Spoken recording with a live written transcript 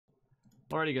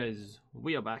Alrighty guys,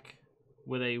 we are back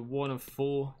with a 1 of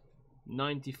 4,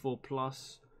 94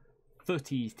 plus,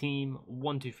 Futties team,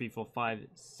 1, 2, 3, 4, 5,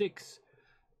 6.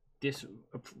 This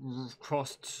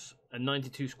crossed a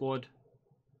 92 squad,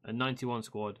 a 91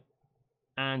 squad,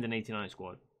 and an 89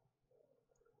 squad.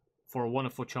 For a 1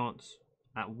 of 4 chance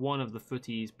at one of the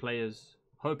Futties players,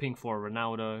 hoping for a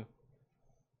Ronaldo.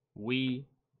 We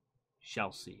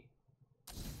shall see.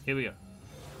 Here we go.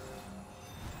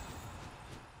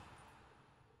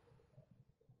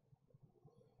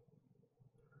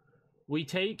 We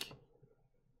take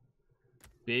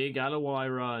Big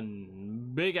Alawai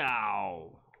Run. Big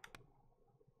Ow.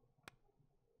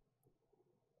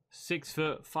 6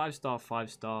 foot, 5-star,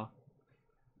 5-star.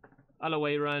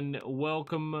 Alawai Run,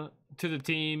 welcome to the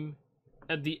team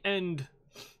at the end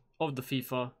of the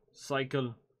FIFA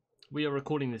cycle. We are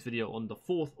recording this video on the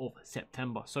 4th of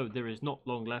September, so there is not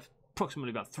long left.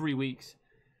 Approximately about 3 weeks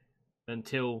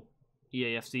until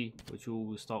EAFC, which we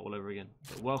will start all over again.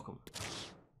 So welcome.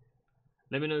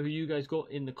 Let me know who you guys got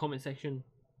in the comment section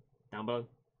down below,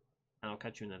 and I'll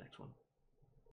catch you in the next one.